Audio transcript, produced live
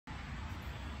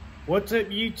What's up,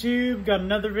 YouTube? Got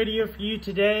another video for you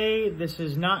today. This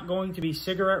is not going to be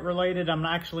cigarette related. I'm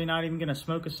actually not even going to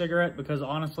smoke a cigarette because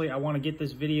honestly I want to get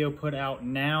this video put out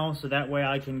now so that way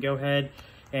I can go ahead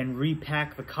and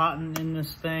repack the cotton in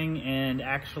this thing and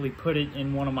actually put it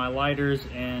in one of my lighters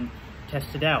and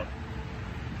test it out.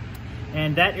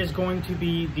 And that is going to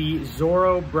be the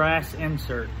Zorro brass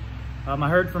insert. I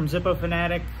heard from Zippo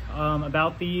Fanatic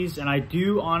about these, and I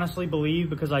do honestly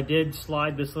believe, because I did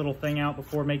slide this little thing out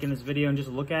before making this video and just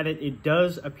look at it, it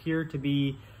does appear to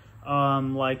be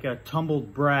like a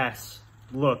tumbled brass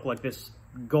look, like this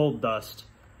gold dust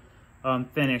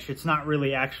finish. It's not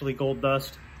really actually gold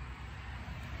dust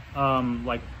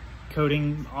like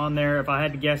coating on there. If I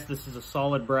had to guess, this is a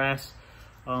solid brass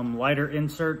lighter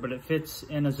insert, but it fits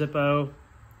in a Zippo,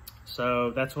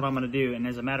 so that's what I'm going to do. And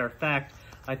as a matter of fact,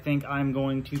 I think I'm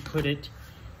going to put it,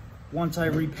 once I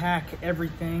repack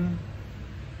everything,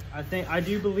 I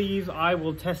do believe I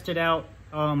will test it out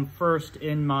first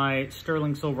in my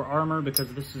sterling silver armor,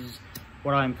 because this is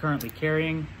what I'm currently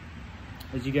carrying,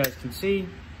 as you guys can see.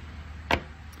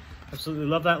 Absolutely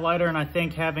love that lighter, and I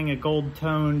think having a gold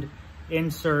toned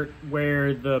insert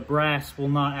where the brass will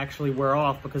not actually wear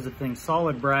off, because the thing's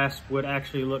solid brass, would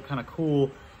actually look kind of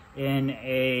cool in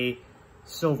a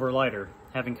silver lighter,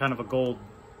 having kind of a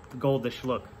goldish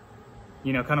look,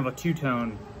 you know, kind of a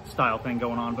two-tone style thing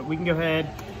going on. But we can go ahead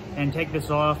and take this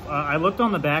off. I looked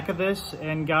on the back of this,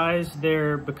 and guys,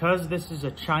 because this is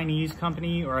a Chinese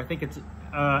company, or I think it's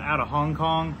out of Hong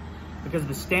Kong, because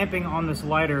the stamping on this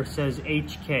lighter says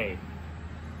HK.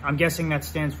 I'm guessing that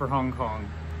stands for Hong Kong,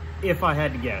 if I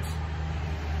had to guess.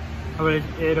 But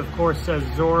it of course says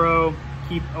Zorro,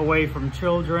 keep away from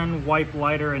children, wipe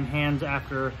lighter and hands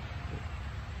after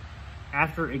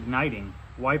igniting.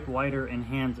 Wipe lighter and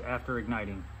hands after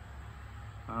igniting.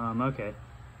 Okay.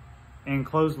 And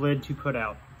close lid to put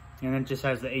out. And it just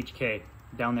has the HK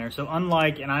down there. So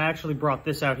unlike, and I actually brought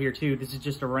this out here too, this is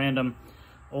just a random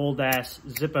old ass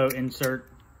Zippo insert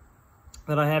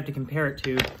that I have to compare it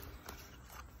to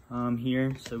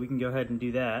here. So we can go ahead and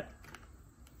do that.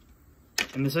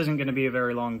 And this isn't going to be a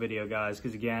very long video, guys,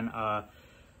 because again, I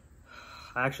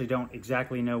actually don't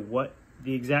exactly know what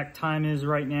the exact time is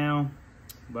right now,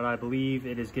 but I believe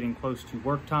it is getting close to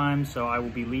work time, so I will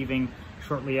be leaving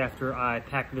shortly after I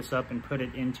pack this up and put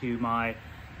it into my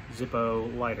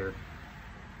Zippo lighter.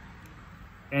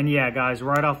 And yeah, guys,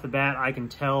 right off the bat, I can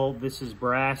tell this is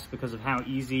brass because of how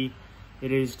easy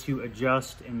it is to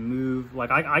adjust and move.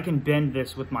 Like, I can bend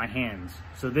this with my hands.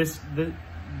 So this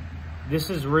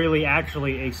is really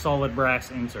actually a solid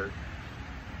brass insert.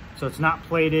 So it's not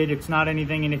plated, it's not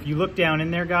anything, and if you look down in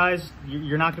there, guys,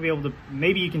 you're not gonna be able to,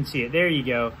 maybe you can see it. There you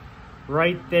go,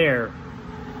 right there.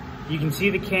 You can see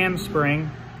the cam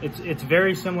spring. It's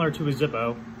very similar to a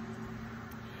Zippo,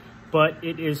 but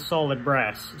it is solid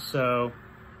brass, so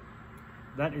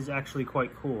that is actually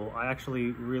quite cool. I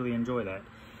actually really enjoy that.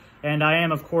 And I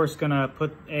am, of course, gonna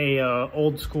put a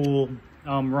old school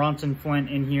Ronson flint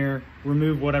in here,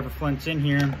 remove whatever flint's in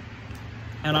here,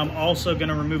 and I'm also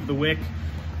gonna remove the wick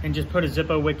and just put a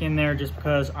Zippo wick in there, just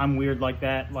because I'm weird like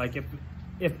that. Like,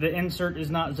 if the insert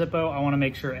is not Zippo, I want to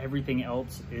make sure everything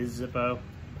else is Zippo,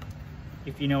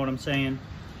 if you know what I'm saying.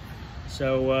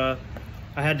 So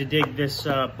I had to dig this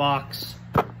box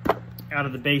out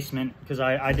of the basement because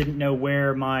I didn't know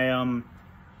where my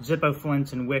Zippo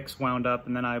flints and wicks wound up,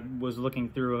 and then I was looking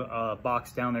through a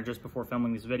box down there just before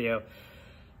filming this video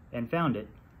and found it.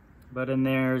 But then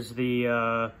there's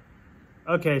the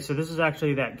okay, so this is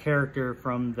actually that character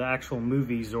from the actual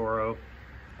movie Zorro,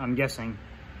 I'm guessing.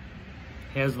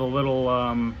 He has the little,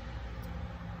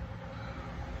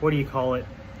 what do you call it?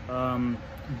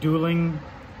 Dueling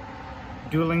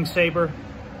saber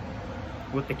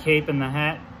with the cape and the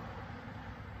hat.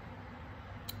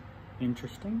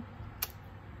 Interesting.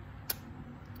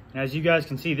 As you guys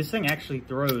can see, this thing actually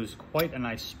throws quite a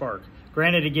nice spark.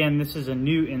 Granted, again, this is a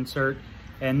new insert,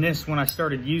 and this, when I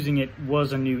started using it,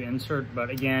 was a new insert, but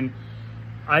again,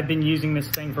 I've been using this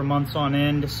thing for months on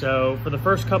end, so for the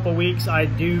first couple weeks, I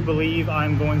do believe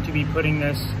I'm going to be putting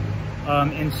this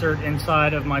insert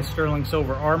inside of my sterling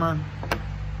silver armor,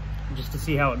 just to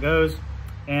see how it goes.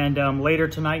 And later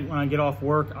tonight, when I get off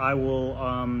work, I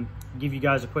will give you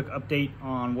guys a quick update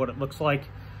on what it looks like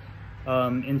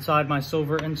inside my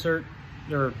silver insert,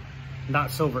 or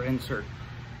not silver insert,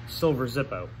 silver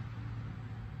Zippo.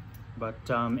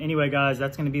 But anyway, guys,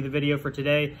 that's going to be the video for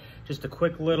today. Just a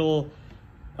quick little,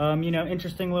 you know,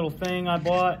 interesting little thing I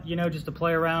bought, you know, just to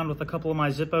play around with a couple of my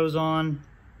Zippos on.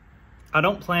 I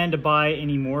don't plan to buy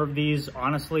any more of these,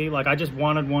 honestly. Like, I just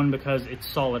wanted one because it's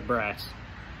solid brass.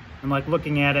 And like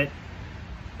looking at it,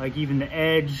 Like even the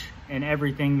edge and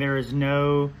everything, there is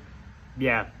no,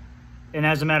 yeah. And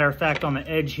as a matter of fact, on the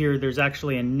edge here, there's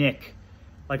actually a nick,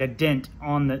 like a dent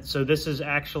on that. So this is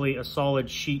actually a solid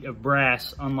sheet of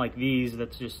brass, unlike these,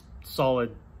 that's just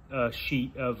solid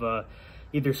sheet of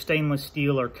either stainless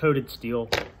steel or coated steel.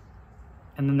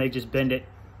 And then they just bend it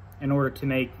in order to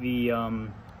make the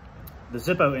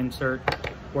Zippo insert,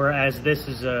 whereas this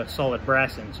is a solid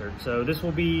brass insert. So this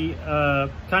will be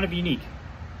kind of unique.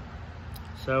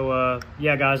 So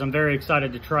yeah, guys, I'm very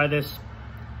excited to try this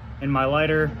in my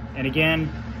lighter. And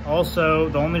again, also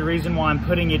the only reason why I'm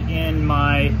putting it in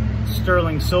my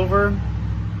sterling silver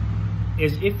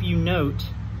is, if you note,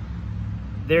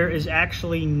 there is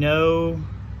actually no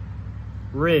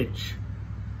ridge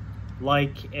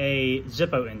like a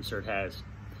Zippo insert has.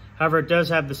 However, it does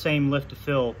have the same lift to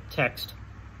fill text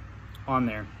on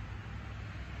there.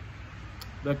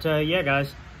 But yeah,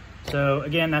 guys, so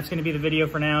again, that's going to be the video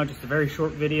for now, just a very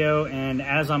short video. And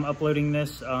as I'm uploading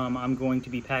this, I'm going to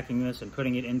be packing this and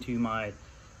putting it into my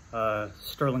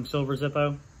sterling silver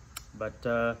Zippo. But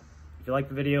if you like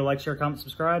the video, like, share, comment,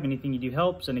 subscribe. Anything you do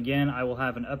helps. And again, I will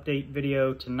have an update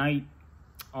video tonight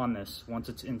on this once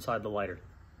it's inside the lighter.